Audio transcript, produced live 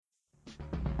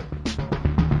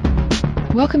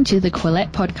Welcome to the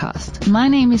Quillette podcast. My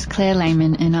name is Claire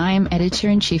Lehman and I am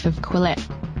Editor-in-Chief of Quillette.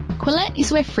 Quillette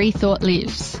is where free thought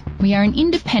lives. We are an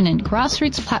independent,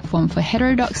 grassroots platform for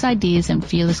heterodox ideas and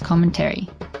fearless commentary.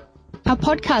 Our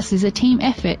podcast is a team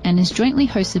effort and is jointly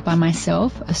hosted by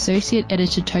myself, Associate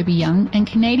Editor Toby Young, and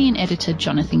Canadian Editor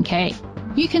Jonathan Kay.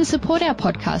 You can support our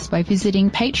podcast by visiting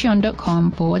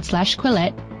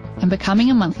patreon.com/Quillette and becoming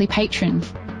a monthly patron.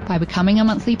 By becoming a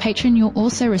monthly patron, you'll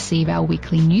also receive our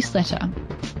weekly newsletter.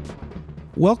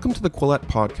 Welcome to the Quillette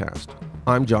podcast.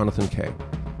 I'm Jonathan Kay.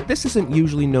 This isn't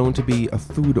usually known to be a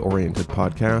food-oriented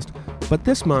podcast, but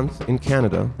this month in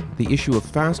Canada, the issue of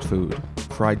fast food,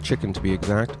 fried chicken to be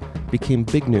exact, became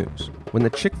big news when the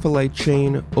Chick-fil-A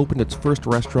chain opened its first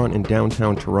restaurant in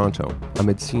downtown Toronto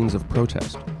amid scenes of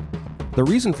protest. The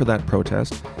reason for that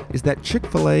protest is that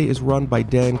Chick-fil-A is run by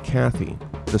Dan Cathy,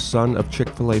 the son of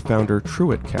Chick-fil-A founder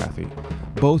Truett Cathy,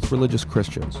 both religious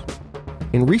Christians.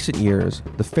 In recent years,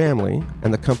 the family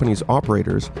and the company's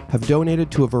operators have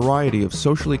donated to a variety of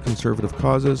socially conservative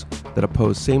causes that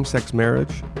oppose same-sex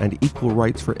marriage and equal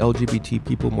rights for LGBT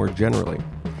people more generally,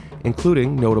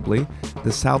 including, notably,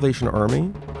 the Salvation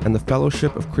Army and the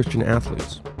Fellowship of Christian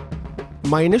Athletes.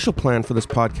 My initial plan for this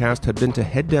podcast had been to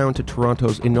head down to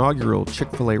Toronto's inaugural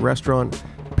Chick-fil-A restaurant,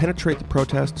 penetrate the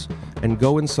protests, and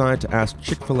go inside to ask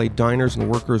Chick-fil-A diners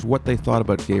and workers what they thought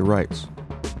about gay rights.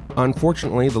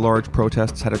 Unfortunately, the large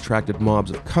protests had attracted mobs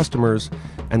of customers,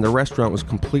 and the restaurant was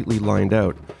completely lined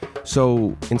out.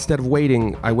 So instead of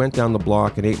waiting, I went down the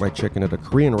block and ate my chicken at a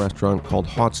Korean restaurant called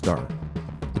Hot Star.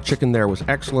 The chicken there was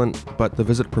excellent, but the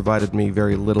visit provided me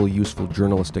very little useful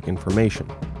journalistic information.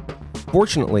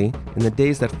 Fortunately, in the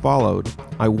days that followed,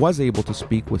 I was able to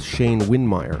speak with Shane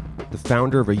Windmeyer, the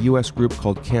founder of a U.S. group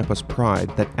called Campus Pride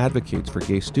that advocates for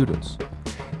gay students.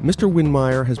 Mr.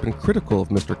 Windmeyer has been critical of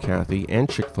Mr. Cathy and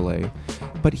Chick-fil-A,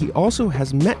 but he also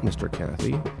has met Mr.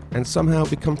 Cathy and somehow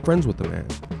become friends with the man.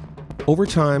 Over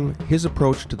time, his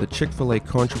approach to the Chick-fil-A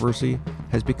controversy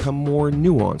has become more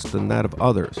nuanced than that of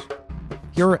others.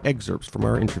 Here are excerpts from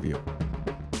our interview.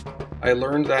 I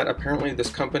learned that apparently this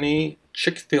company,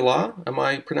 Chick-fil-A, am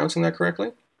I pronouncing that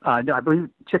correctly? No, I believe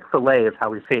Chick-fil-A is how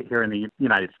we say it here in the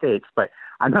United States, but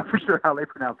I'm not for sure how they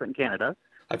pronounce it in Canada.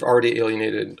 I've already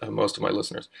alienated most of my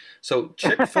listeners. So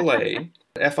Chick-fil-A,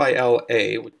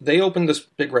 F-I-L-A, they opened this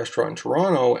big restaurant in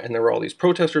Toronto, and there were all these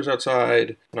protesters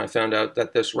outside, and I found out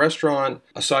that this restaurant,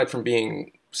 aside from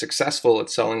being successful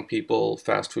at selling people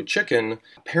fast food chicken,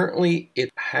 apparently it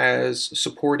has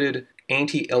supported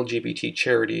anti-LGBT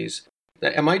charities.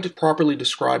 Am I properly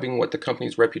describing what the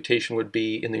company's reputation would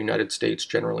be in the United States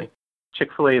generally?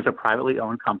 Chick-fil-A is a privately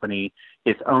owned company.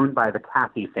 It's owned by the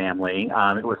Cathy family.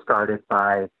 It was started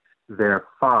by their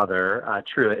father,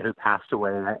 Truett, who passed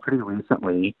away pretty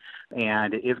recently,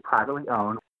 and it is privately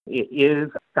owned. It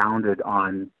is founded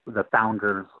on the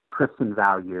founders' Christian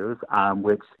values,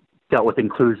 which dealt with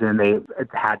inclusion. They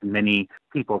had many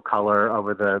people of color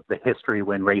over the history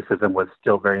when racism was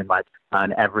still very much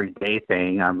an everyday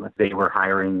thing. They were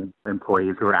hiring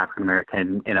employees who were African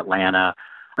American in Atlanta.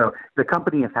 So the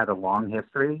company has had a long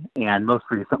history, and most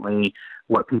recently,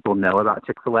 what people know about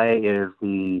Chick-fil-A is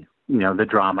the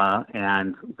drama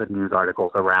and the news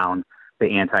articles around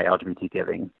the anti-LGBT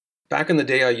giving. Back in the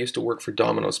day, I used to work for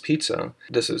Domino's Pizza.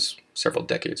 This is several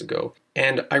decades ago.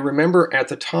 And I remember at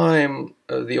the time,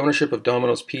 the ownership of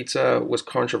Domino's Pizza was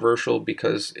controversial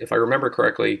because, if I remember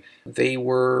correctly, they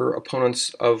were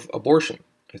opponents of abortion.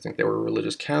 I think they were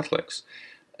religious Catholics.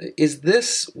 Is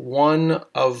this one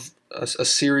of a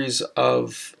series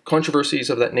of controversies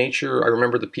of that nature? I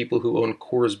remember the people who own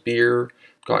Coors Beer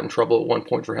got in trouble at one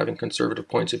point for having conservative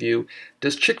points of view.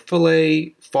 Does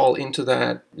Chick-fil-A fall into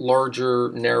that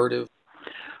larger narrative?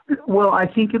 Well, I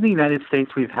think in the United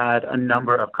States, we've had a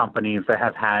number of companies that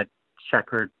have had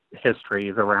checkered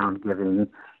histories around giving.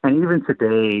 And even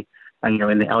today, in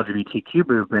the LGBTQ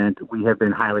movement, we have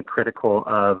been highly critical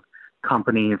of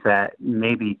companies that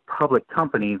may be public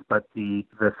companies, but the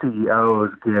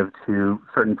CEOs give to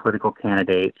certain political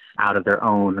candidates out of their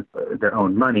own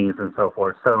monies and so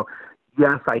forth. So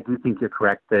yes, I do think you're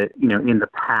correct that, in the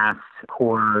past,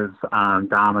 Coors,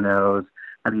 Domino's,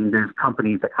 there's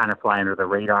companies that kind of fly under the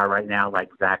radar right now,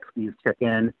 like Zaxby's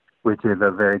Chicken, which is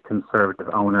a very conservative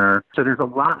owner. So there's a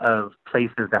lot of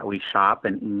places that we shop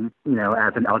and eat,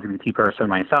 as an LGBT person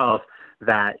myself,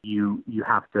 that you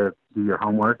have to do your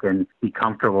homework and be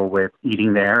comfortable with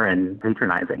eating there and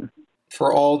patronizing.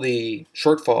 For all the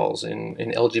shortfalls in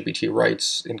LGBT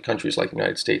rights in countries like the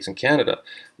United States and Canada,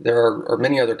 there are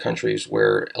many other countries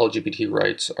where LGBT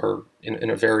rights are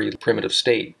in a very primitive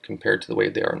state compared to the way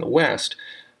they are in the West.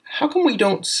 How come we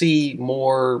don't see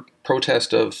more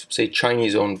protest of, say,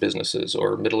 Chinese-owned businesses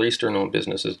or Middle Eastern-owned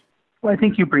businesses? Well, I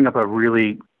think you bring up a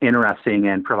really interesting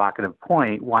and provocative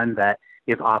point, one that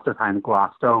is oftentimes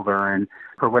glossed over. And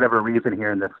for whatever reason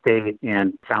here in the state,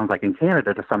 and sounds like in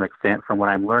Canada to some extent from what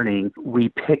I'm learning, we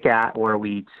pick at or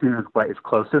we choose what is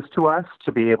closest to us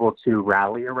to be able to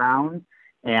rally around.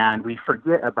 And we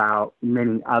forget about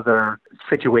many other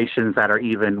situations that are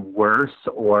even worse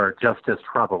or just as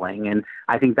troubling. And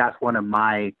I think that's one of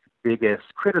my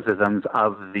biggest criticisms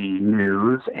of the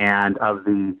news and of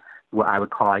the what I would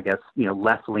call, I guess,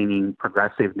 left-leaning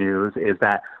progressive news is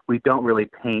that we don't really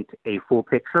paint a full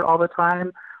picture all the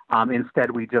time.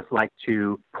 Instead, we just like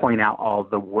to point out all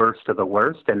the worst of the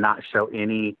worst and not show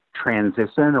any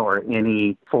transition or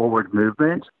any forward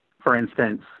movement. For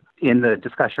instance, in the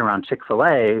discussion around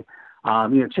Chick-fil-A,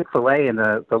 Chick-fil-A in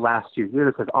the last few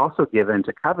years has also given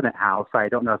to Covenant House. I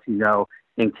don't know if you know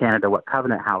in Canada what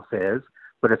Covenant House is,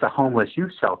 but it's a homeless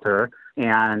youth shelter,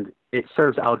 and it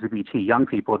serves LGBT young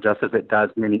people just as it does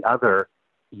many other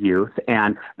youth.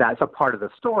 And that's a part of the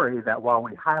story that while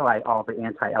we highlight all the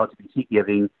anti-LGBT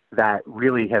giving, that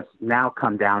really has now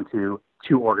come down to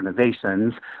two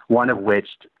organizations, one of which,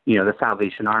 the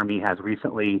Salvation Army has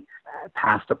recently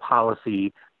passed a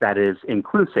policy that is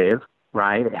inclusive,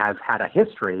 right? It has had a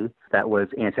history that was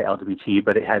anti-LGBT,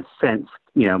 but it has since,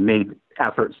 made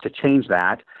efforts to change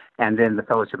that. And then the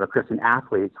Fellowship of Christian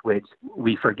Athletes, which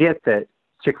we forget that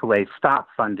Chick-fil-A stopped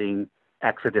funding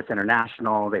Exodus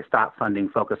International. They stopped funding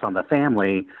Focus on the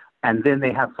Family. And then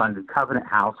they have funded Covenant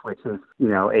House, which is,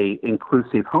 a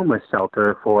inclusive homeless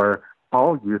shelter for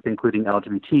all youth, including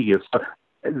LGBT youth. So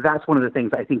that's one of the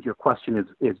things I think your question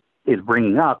is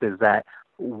bringing up is that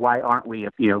why aren't we,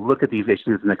 look at these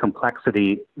issues and the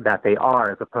complexity that they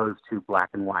are as opposed to black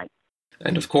and white.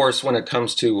 And of course, when it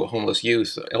comes to homeless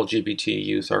youth, LGBT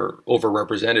youth are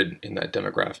overrepresented in that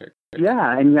demographic.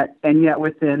 Yeah, and yet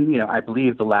within, I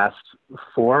believe the last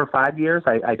 4 or 5 years,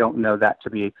 I don't know that to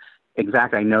be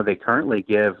exact. I know they currently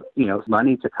give,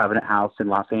 money to Covenant House in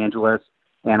Los Angeles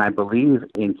and I believe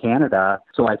in Canada.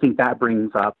 So I think that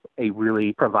brings up a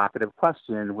really provocative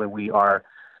question when we are,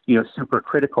 super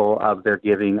critical of their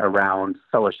giving around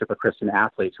Fellowship of Christian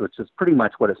Athletes, which is pretty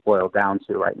much what it's boiled down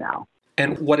to right now.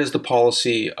 And what is the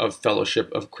policy of Fellowship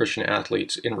of Christian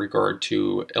Athletes in regard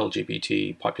to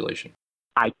LGBT population?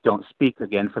 I don't speak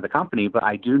again for the company, but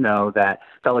I do know that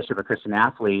Fellowship of Christian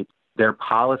Athletes, their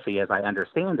policy, as I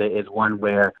understand it, is one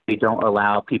where they don't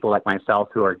allow people like myself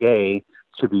who are gay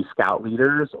to be scout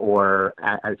leaders, or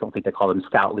I don't think they call them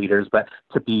scout leaders, but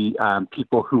to be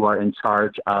people who are in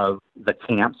charge of the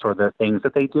camps or the things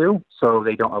that they do. So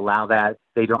they don't allow that.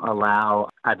 They don't allow,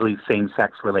 I believe,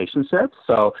 same-sex relationships.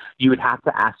 So you would have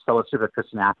to ask Fellowship of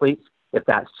Christian Athletes if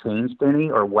that's changed any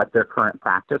or what their current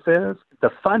practice is.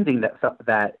 The funding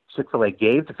that Chick-fil-A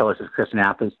gave to Fellowship of Christian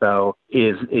Athletes, though,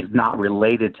 is not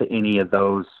related to any of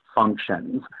those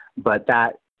functions. But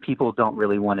that people don't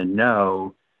really want to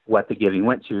know what the giving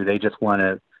went to. They just want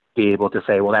to be able to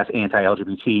say, well, that's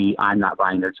anti-LGBT, I'm not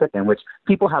buying their chicken, which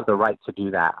people have the right to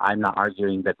do that. I'm not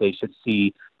arguing that they should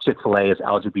see Chick-fil-A as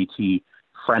LGBT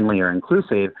friendly or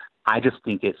inclusive. I just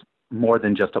think it's more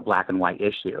than just a black and white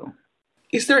issue.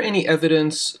 Is there any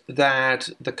evidence that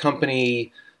the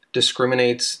company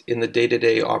discriminates in the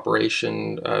day-to-day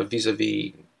operation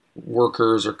vis-a-vis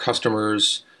workers or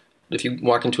customers? If you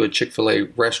walk into a Chick-fil-A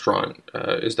restaurant,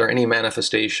 is there any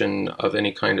manifestation of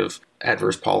any kind of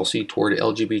adverse policy toward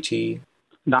LGBT?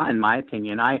 Not in my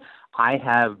opinion. I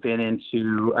have been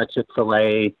into a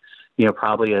Chick-fil-A,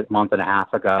 probably a month and a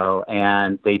half ago,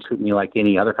 and they treat me like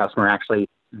any other customer. Actually,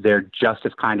 they're just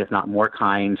as kind, if not more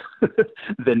kind,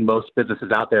 than most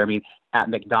businesses out there. I mean, at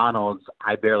McDonald's,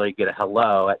 I barely get a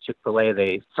hello. At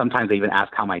Chick-fil-A, sometimes they even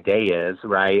ask how my day is,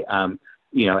 right?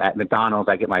 At McDonald's,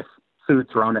 I get my food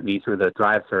thrown at me through the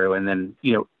drive-thru. And then,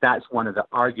 that's one of the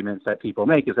arguments that people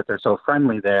make is that they're so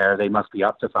friendly there, they must be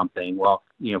up to something. Well,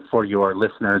 for your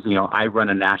listeners, I run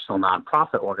a national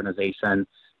nonprofit organization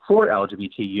for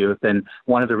LGBT youth. And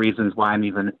one of the reasons why I'm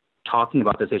even talking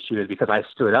about this issue is because I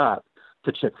stood up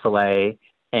to Chick-fil-A,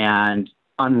 and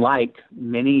unlike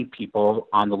many people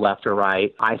on the left or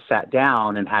right, I sat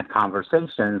down and had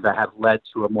conversations that have led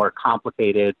to a more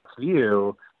complicated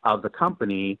view of the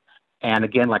company. And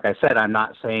again, like I said, I'm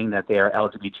not saying that they are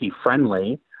LGBT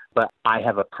friendly, but I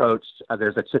have approached,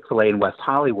 there's a Chick-fil-A in West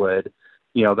Hollywood,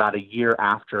 about a year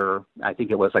after, I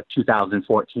think it was like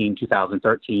 2014,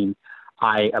 2013,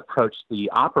 I approached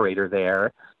the operator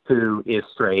there who is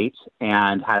straight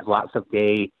and has lots of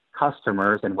gay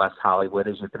customers in West Hollywood,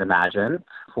 as you can imagine,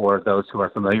 for those who are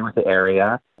familiar with the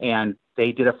area. And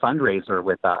they did a fundraiser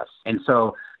with us. And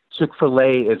so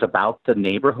Chick-fil-A is about the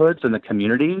neighborhoods and the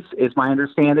communities, is my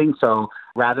understanding. So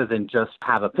rather than just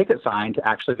have a picket sign, to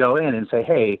actually go in and say,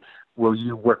 hey, will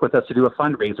you work with us to do a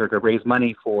fundraiser to raise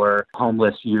money for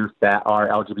homeless youth that are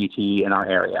LGBT in our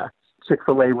area?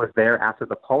 Chick-fil-A was there after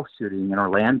the Pulse shooting in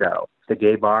Orlando, the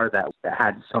gay bar that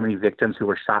had so many victims who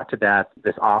were shot to death,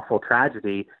 this awful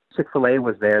tragedy. Chick-fil-A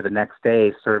was there the next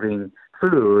day serving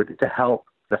food to help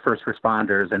the first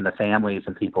responders and the families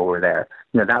and people who were there.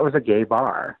 That was a gay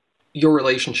bar. Your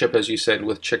relationship, as you said,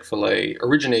 with Chick-fil-A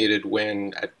originated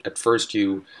when at first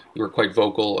you were quite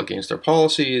vocal against their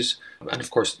policies. And of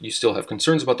course, you still have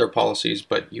concerns about their policies,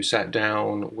 but you sat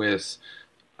down with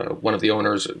one of the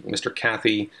owners, Mr.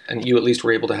 Cathy, and you at least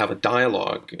were able to have a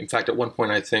dialogue. In fact, at one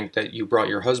point, I think that you brought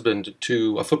your husband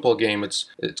to a football game. It's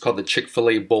called the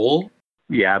Chick-fil-A Bowl.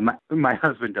 Yeah, my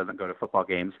husband doesn't go to football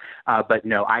games, but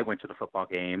no, I went to the football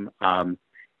game,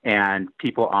 and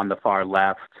people on the far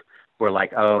left were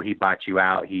like, oh, he bought you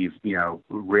out. He's,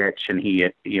 rich, and he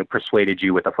persuaded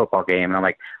you with a football game. And I'm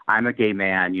like, I'm a gay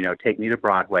man, take me to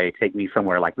Broadway, take me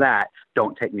somewhere like that.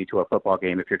 Don't take me to a football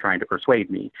game if you're trying to persuade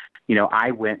me.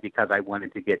 I went because I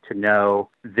wanted to get to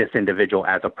know this individual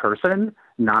as a person,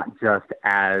 not just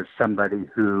as somebody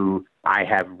who I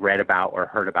have read about or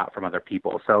heard about from other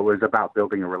people. So it was about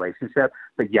building a relationship.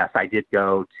 But yes, I did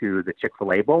go to the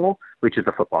Chick-fil-A Bowl, which is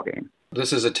a football game.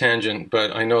 This is a tangent,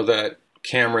 but I know that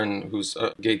Cameron, who's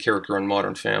a gay character on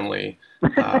Modern Family,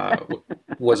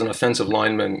 was an offensive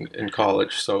lineman in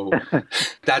college. So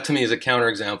that to me is a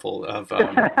counterexample of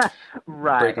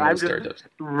breaking those stereotypes.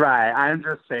 Right. I'm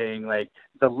just saying,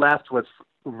 the left was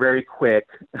very quick,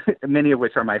 many of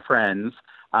which are my friends,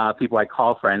 people I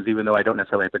call friends, even though I don't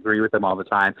necessarily have to agree with them all the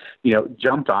time,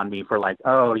 jumped on me for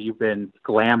oh, you've been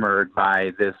glamored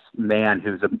by this man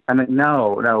who's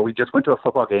no, we just went to a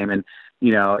football game and,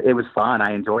 it was fun.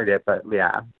 I enjoyed it, but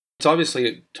yeah. It's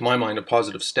obviously, to my mind, a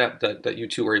positive step that you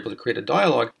two were able to create a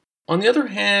dialogue. On the other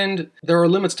hand, there are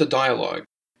limits to dialogue.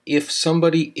 If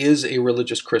somebody is a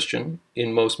religious Christian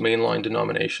in most mainline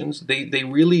denominations, they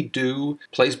really do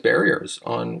place barriers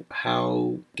on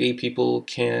how gay people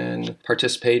can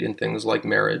participate in things like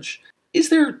marriage. Is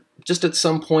there just at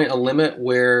some point a limit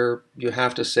where you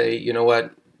have to say, you know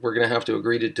what, we're going to have to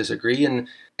agree to disagree? And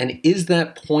is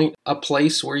that point a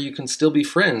place where you can still be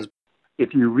friends?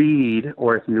 If you read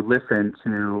or if you listen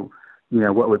to,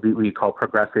 what we call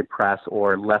progressive press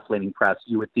or left-leaning press,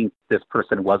 you would think this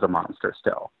person was a monster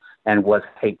still and was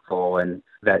hateful, and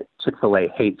that Chick-fil-A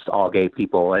hates all gay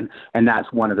people. And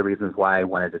that's one of the reasons why I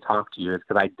wanted to talk to you, is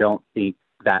because I don't think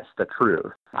that's the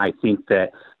truth. I think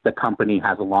that the company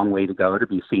has a long way to go to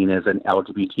be seen as an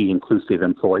LGBT inclusive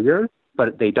employer,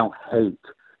 but they don't hate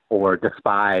or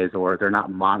despise, or they're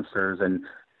not monsters. And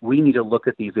we need to look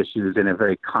at these issues in a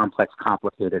very complex,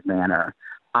 complicated manner.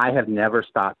 I have never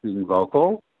stopped being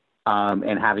vocal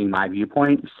and having my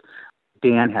viewpoints.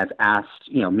 Dan has asked,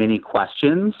 many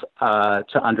questions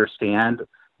to understand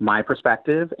my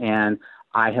perspective, and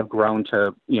I have grown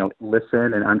to,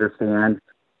 listen and understand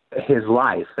his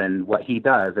life and what he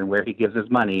does and where he gives his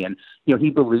money. And, he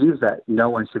believes that no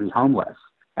one should be homeless,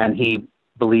 and he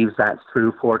believes that's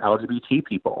true for LGBT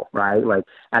people, right?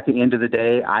 At the end of the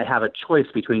day, I have a choice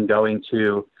between going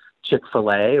to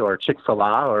Chick-fil-A or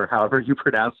Chick-fil-A or however you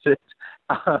pronounce it,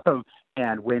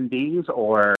 and Wendy's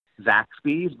or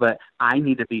Zaxby's, but I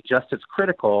need to be just as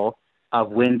critical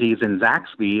of Wendy's and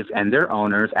Zaxby's and their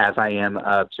owners as I am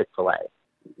of Chick-fil-A.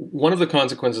 One of the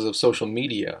consequences of social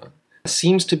media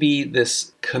seems to be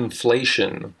this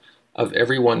conflation of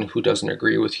everyone who doesn't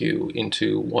agree with you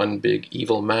into one big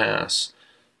evil mass.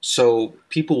 So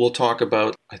people will talk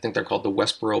about, I think they're called the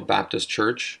Westboro Baptist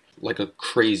Church, like a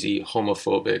crazy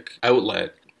homophobic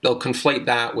outlet. They'll conflate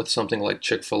that with something like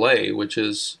Chick-fil-A, which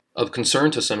is of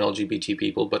concern to some LGBT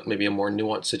people, but maybe a more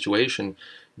nuanced situation.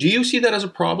 Do you see that as a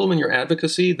problem in your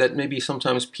advocacy, that maybe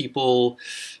sometimes people,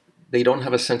 they don't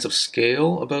have a sense of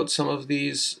scale about some of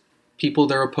these people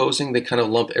they're opposing? They kind of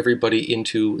lump everybody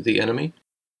into the enemy?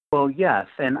 Well, yes,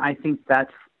 and I think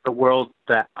that's the world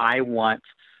that I want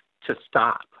to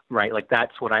stop, right?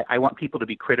 That's what I want people to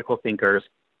be critical thinkers.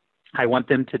 I want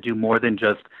them to do more than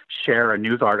just share a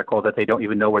news article that they don't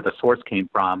even know where the source came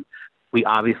from. We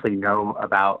obviously know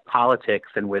about politics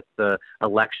and with the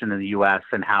election in the U.S.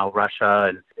 and how Russia,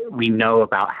 and we know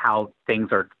about how things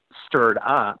are stirred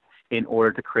up in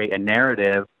order to create a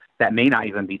narrative that may not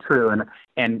even be true.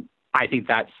 And I think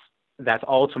that's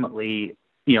ultimately,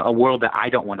 a world that I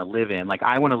don't want to live in.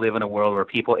 I want to live in a world where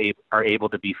people are able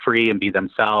to be free and be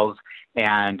themselves,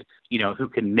 and, who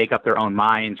can make up their own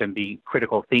minds and be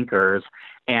critical thinkers.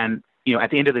 And,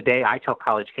 at the end of the day, I tell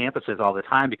college campuses all the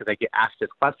time, because I get asked this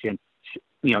question,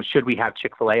 should we have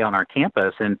Chick-fil-A on our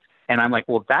campus? And I'm like,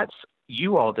 well,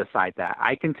 you all decide that.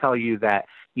 I can tell you that,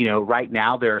 right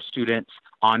now there are students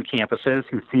on campuses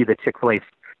who see the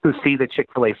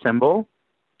Chick-fil-A symbol,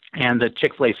 and the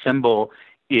Chick-fil-A symbol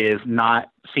is not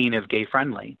seen as gay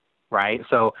friendly, right?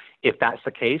 So if that's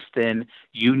the case, then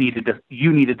you need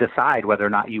to decide whether or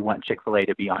not you want Chick-fil-A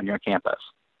to be on your campus,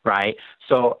 right?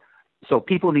 So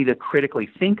people need to critically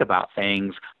think about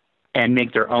things and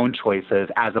make their own choices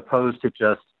as opposed to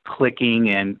just clicking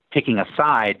and picking a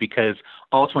side, because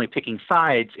ultimately picking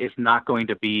sides is not going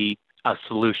to be a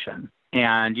solution.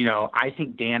 And, I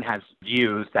think Dan has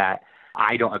views that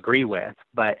I don't agree with,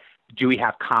 but do we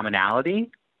have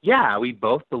commonality? Yeah, we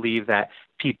both believe that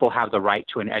people have the right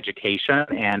to an education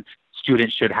and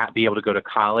students should be able to go to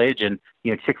college. And,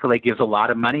 Chick-fil-A gives a lot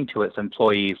of money to its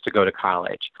employees to go to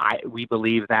college. We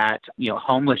believe that,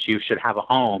 homeless youth should have a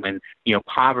home and,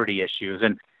 poverty issues.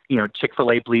 And,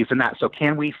 Chick-fil-A believes in that. So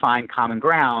can we find common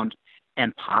ground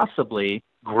and possibly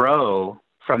grow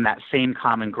from that same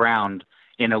common ground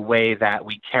in a way that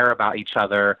we care about each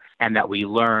other and that we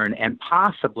learn, and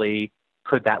possibly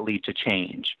could that lead to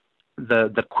change?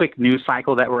 The quick news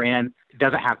cycle that we're in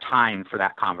doesn't have time for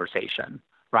that conversation,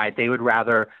 right? They would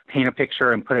rather paint a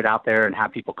picture and put it out there and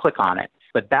have people click on it.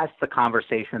 But that's the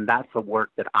conversation. That's the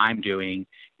work that I'm doing,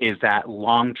 is that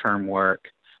long-term work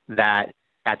that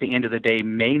at the end of the day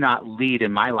may not lead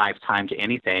in my lifetime to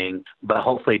anything, but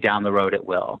hopefully down the road it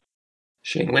will.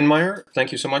 Shane Windmeyer,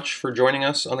 thank you so much for joining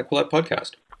us on the Quillette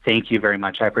podcast. Thank you very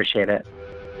much. I appreciate it.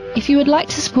 If you would like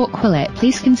to support Quillette,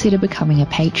 please consider becoming a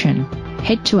patron.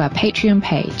 Head to our Patreon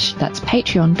page. That's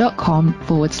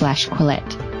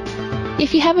patreon.com/Quillette.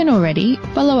 If you haven't already,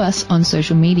 follow us on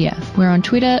social media. We're on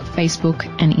Twitter, Facebook,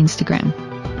 and Instagram.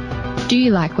 Do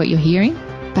you like what you're hearing?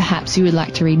 Perhaps you would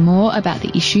like to read more about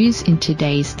the issues in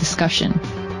today's discussion.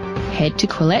 Head to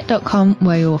Quillette.com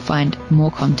where you will find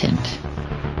more content.